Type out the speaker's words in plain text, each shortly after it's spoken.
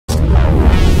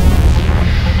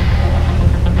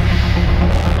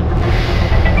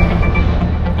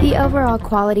The overall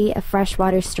quality of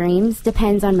freshwater streams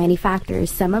depends on many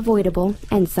factors, some avoidable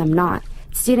and some not.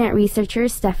 Student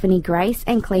researchers Stephanie Grice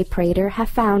and Clay Prater have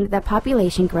found that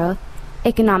population growth,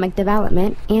 economic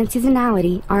development, and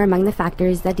seasonality are among the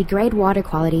factors that degrade water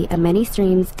quality of many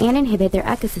streams and inhibit their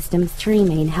ecosystems to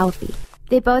remain healthy.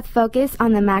 They both focus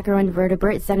on the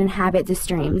macroinvertebrates that inhabit the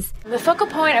streams. The focal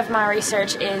point of my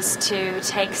research is to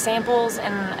take samples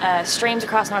in streams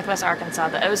across northwest Arkansas,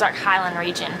 the Ozark Highland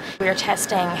region. We are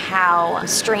testing how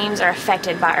streams are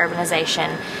affected by urbanization,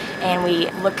 and we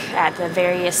look at the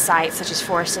various sites such as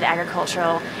forested,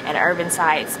 agricultural, and urban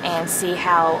sites and see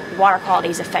how water quality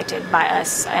is affected by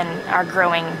us and our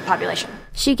growing population.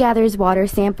 She gathers water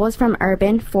samples from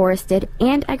urban, forested,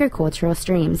 and agricultural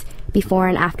streams before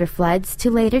and after floods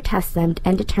to later test them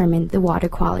and determine the water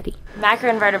quality.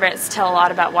 Macroinvertebrates tell a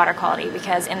lot about water quality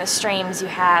because in the streams you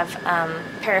have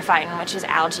periphyton, which is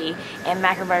algae, and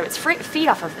macroinvertebrates feed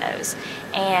off of those.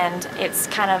 And it's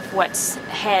kind of what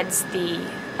heads the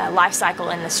life cycle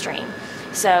in the stream.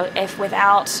 So if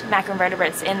without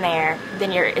macroinvertebrates in there,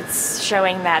 then it's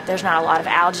showing that there's not a lot of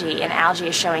algae, and algae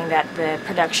is showing that the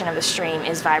production of the stream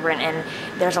is vibrant and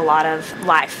there's a lot of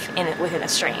life within the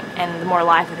stream. And the more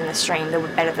life within the stream, the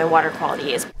better the water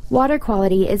quality is. Water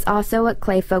quality is also what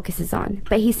Clay focuses on,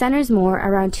 but he centers more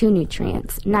around two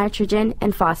nutrients, nitrogen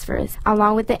and phosphorus,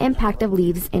 along with the impact of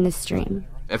leaves in a stream.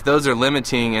 If those are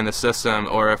limiting in the system,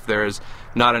 or if there's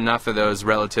not enough of those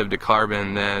relative to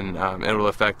carbon, then it will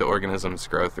affect the organism's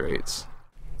growth rates.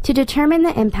 To determine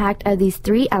the impact of these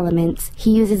three elements,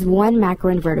 he uses one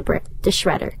macroinvertebrate, the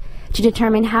shredder, to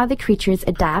determine how the creatures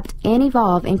adapt and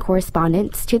evolve in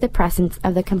correspondence to the presence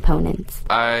of the components.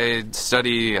 I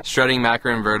study shredding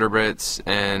macroinvertebrates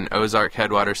in Ozark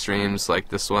headwater streams like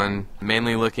this one,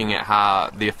 mainly looking at how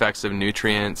the effects of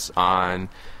nutrients on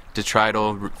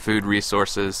detrital food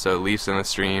resources, so leaves in the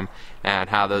stream, and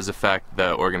how those affect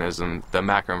the organism, the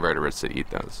macroinvertebrates that eat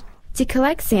those. To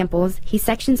collect samples, he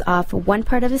sections off one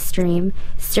part of a stream,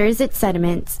 stirs its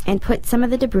sediments, and puts some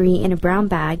of the debris in a brown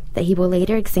bag that he will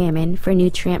later examine for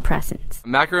nutrient presence.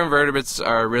 Macroinvertebrates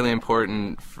are really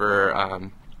important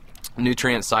for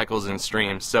nutrient cycles in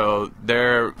streams. So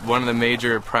they're one of the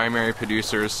major primary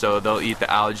producers, so they'll eat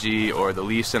the algae or the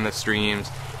leaves in the streams,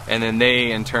 and then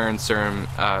they in turn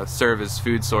serve as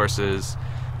food sources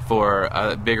for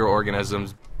bigger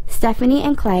organisms. Stephanie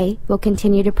and Clay will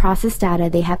continue to process data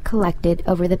they have collected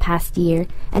over the past year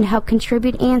and help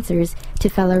contribute answers to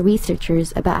fellow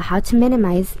researchers about how to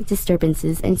minimize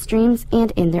disturbances in streams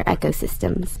and in their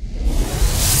ecosystems.